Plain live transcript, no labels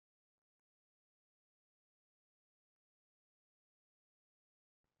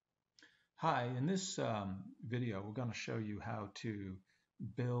Hi, in this video, we're going to show you how to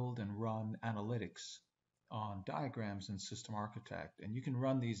build and run analytics on diagrams in System Architect. And you can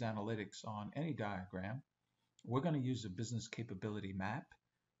run these analytics on any diagram. We're going to use a business capability map.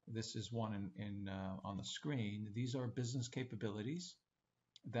 This is one on the screen. These are business capabilities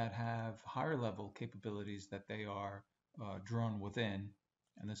that have higher level capabilities that they are drawn within.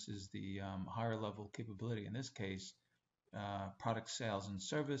 And this is the higher level capability. In this case, product sales and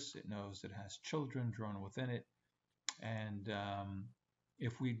service. It knows it has children drawn within it. And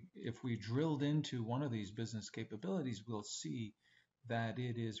if we drilled into one of these business capabilities, we'll see that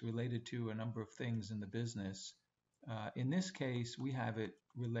it is related to a number of things in the business. In this case, we have it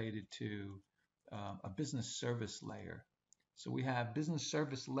related to a business service layer. So we have business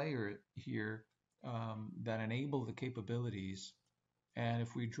service layer here that enable the capabilities. And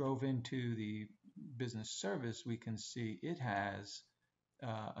if we drove into the business service, we can see it has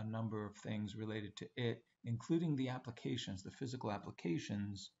a number of things related to it, including the applications, the physical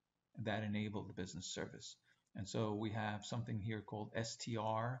applications that enable the business service. And so we have something here called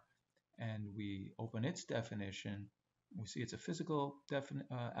STR, and we open its definition. We see it's a physical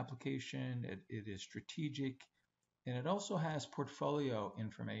application, it is strategic, and it also has portfolio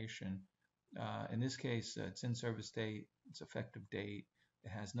information. In this case, it's in-service date, its effective date. It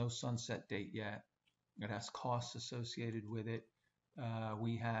has no sunset date yet. It has costs associated with it.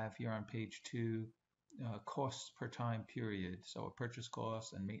 We have here on page 2 costs per time period. So a purchase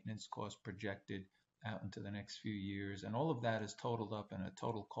cost and maintenance cost projected out into the next few years. And all of that is totaled up in a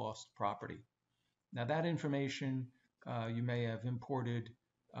total cost property. Now that information you may have imported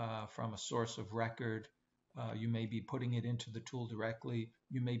from a source of record. You may be putting it into the tool directly.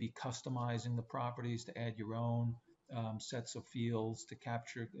 You may be customizing the properties to add your own sets of fields to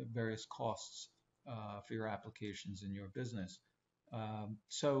capture various costs for your applications in your business.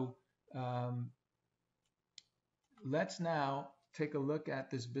 Let's now take a look at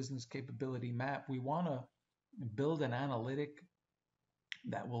this business capability map. We want to build an analytic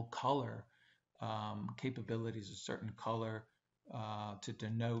that will color capabilities a certain color to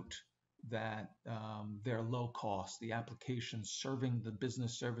denote that they're low cost. The application serving the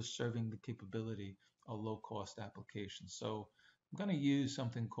business service, serving the capability, a low cost application. So I'm going to use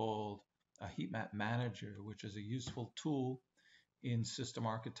something called a heat map manager, which is a useful tool in System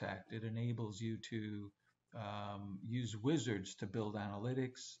Architect. It enables you to use wizards to build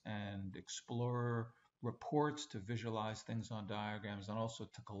analytics and Explorer reports to visualize things on diagrams, and also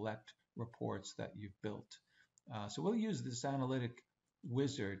to collect reports that you've built. So we'll use this analytic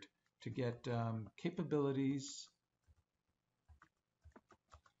wizard to get capabilities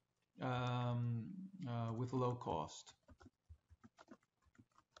with low cost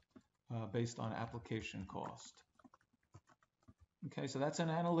based on application cost. Okay, so that's an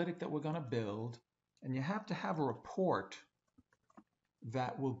analytic that we're going to build, and you have to have a report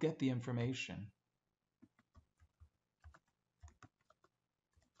that will get the information.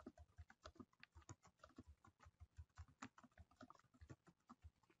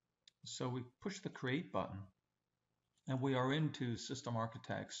 So we push the create button, and we are into System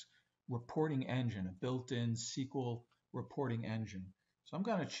Architect's reporting engine, a built-in SQL reporting engine. So I'm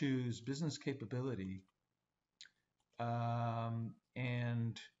going to choose business capability,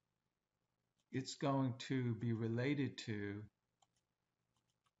 and it's going to be related to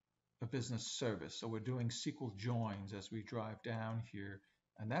a business service. So we're doing SQL joins as we drive down here,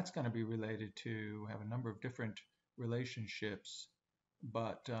 and that's going to be related to have a number of different relationships,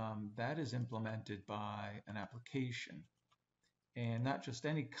 but that is implemented by an application, and not just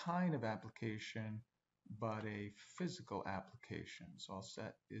any kind of application, but a physical application. So I'll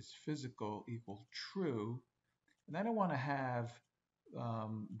set is physical equal true, and then I want to have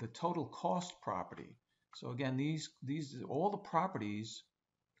the total cost property. So again, these all the properties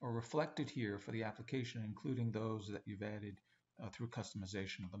are reflected here for the application, including those that you've added through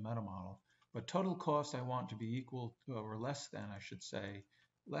customization of the meta model. But total cost I want to be equal to, or less than, I should say,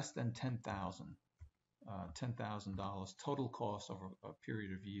 less than $10,000 total cost over a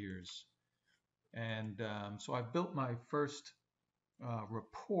period of years. And so I built my first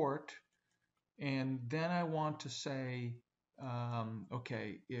report, and then I want to say,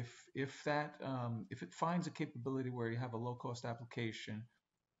 okay, if it finds a capability where you have a low-cost application,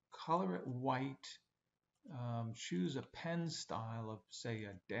 color it white, choose a pen style of, say,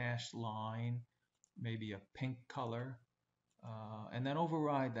 a dashed line, maybe a pink color, and then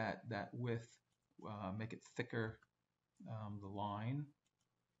override that width, make it thicker, the line.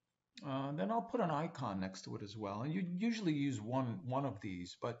 Then I'll put an icon next to it as well, and you usually use one of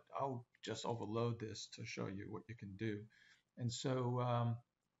these, but I'll just overload this to show you what you can do. And so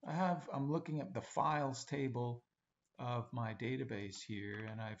I'm looking at the files table of my database here,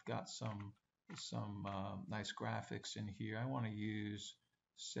 and I've got some nice graphics in here. I want to use,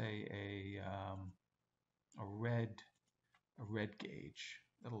 say, a red gauge.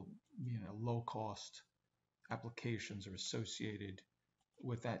 That'll, low cost applications are associated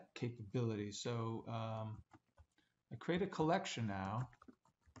with that capability. So I create a collection now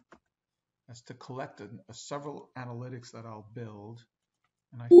as to collect several analytics that I'll build,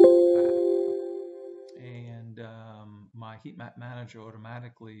 and I and my heat map manager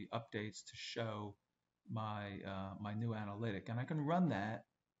automatically updates to show my new analytic, and I can run that.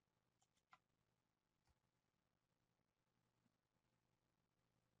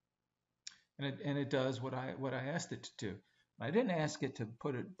 And it does what I asked it to do. I didn't ask it to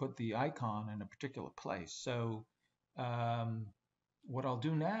put the icon in a particular place. So what I'll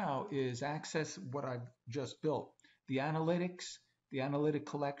do now is access what I've just built. The analytics, the analytic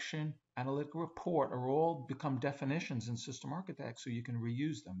collection, analytic report are all become definitions in System Architect, so you can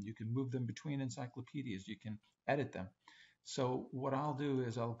reuse them. You can move them between encyclopedias. You can edit them. So what I'll do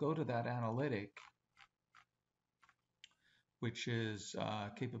is I'll go to that analytic, which is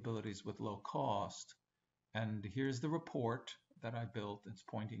capabilities with low cost. And here's the report that I built it's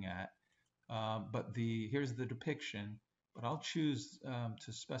pointing at. But here's the depiction. But I'll choose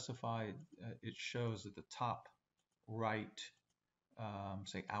to specify it shows at the top right,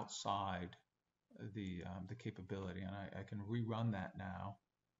 say outside the capability. And I can rerun that now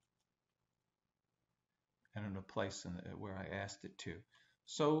and in a place where I asked it to.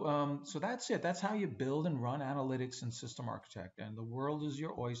 So that's it. That's how you build and run analytics in System Architect. And the world is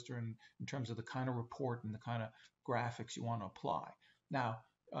your oyster in terms of the kind of report and the kind of graphics you want to apply. Now,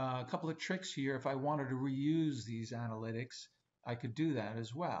 a couple of tricks here. If I wanted to reuse these analytics, I could do that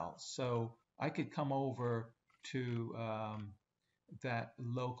as well. So I could come over to that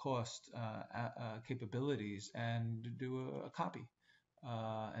low-cost capabilities and do a copy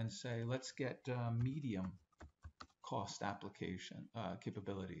and say, let's get medium cost application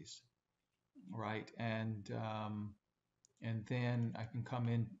capabilities, right? And then I can come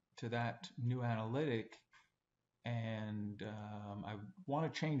into that new analytic, and I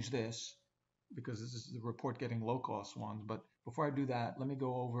want to change this because this is the report getting low cost ones. But before I do that, let me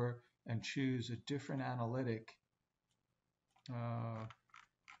go over and choose a different analytic.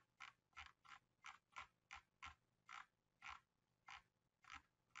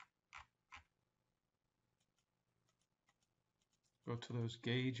 Go to those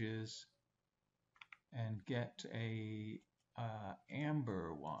gauges and get a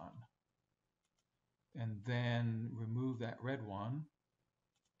amber one, and then remove that red one,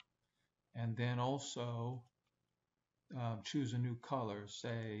 and then also choose a new color.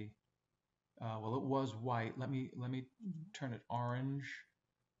 Say, well, it was white. Let me turn it orange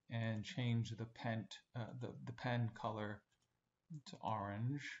and change the pen color to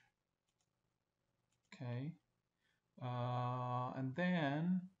orange. Okay, and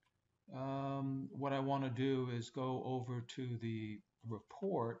then what I want to do is go over to the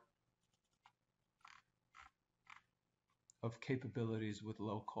report of capabilities with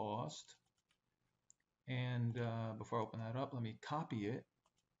low cost. And before I open that up, let me copy it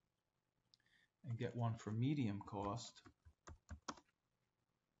and get one for medium cost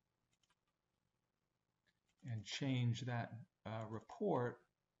and change that report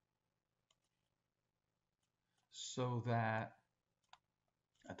so that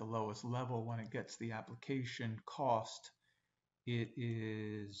at the lowest level, when it gets the application cost, it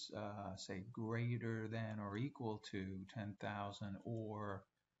is, say, greater than or equal to 10,000, or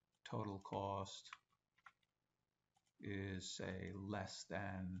total cost is, say, less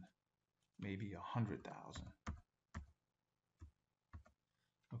than maybe 100,000.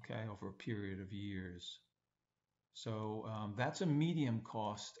 Okay, over a period of years. So that's a medium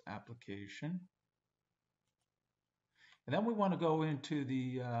cost application. And then we want to go into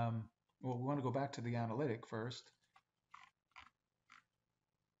the, well, we want to go back to the analytic first,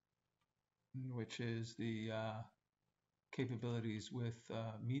 which is the capabilities with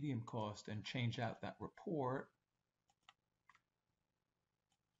medium cost, and change out that report.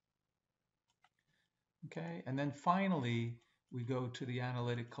 Okay, and then finally, we go to the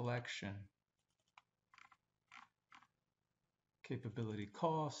analytic collection, capability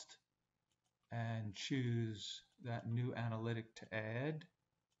cost, and choose that new analytic to add.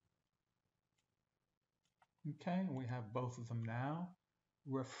 Okay, and we have both of them now.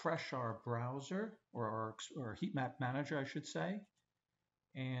 Refresh our browser, or our heat map manager, I should say,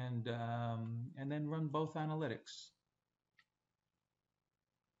 and then run both analytics.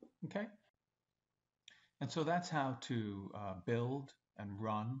 Okay, and so that's how to build and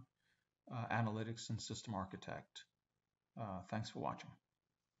run analytics and system architect. Thanks for watching.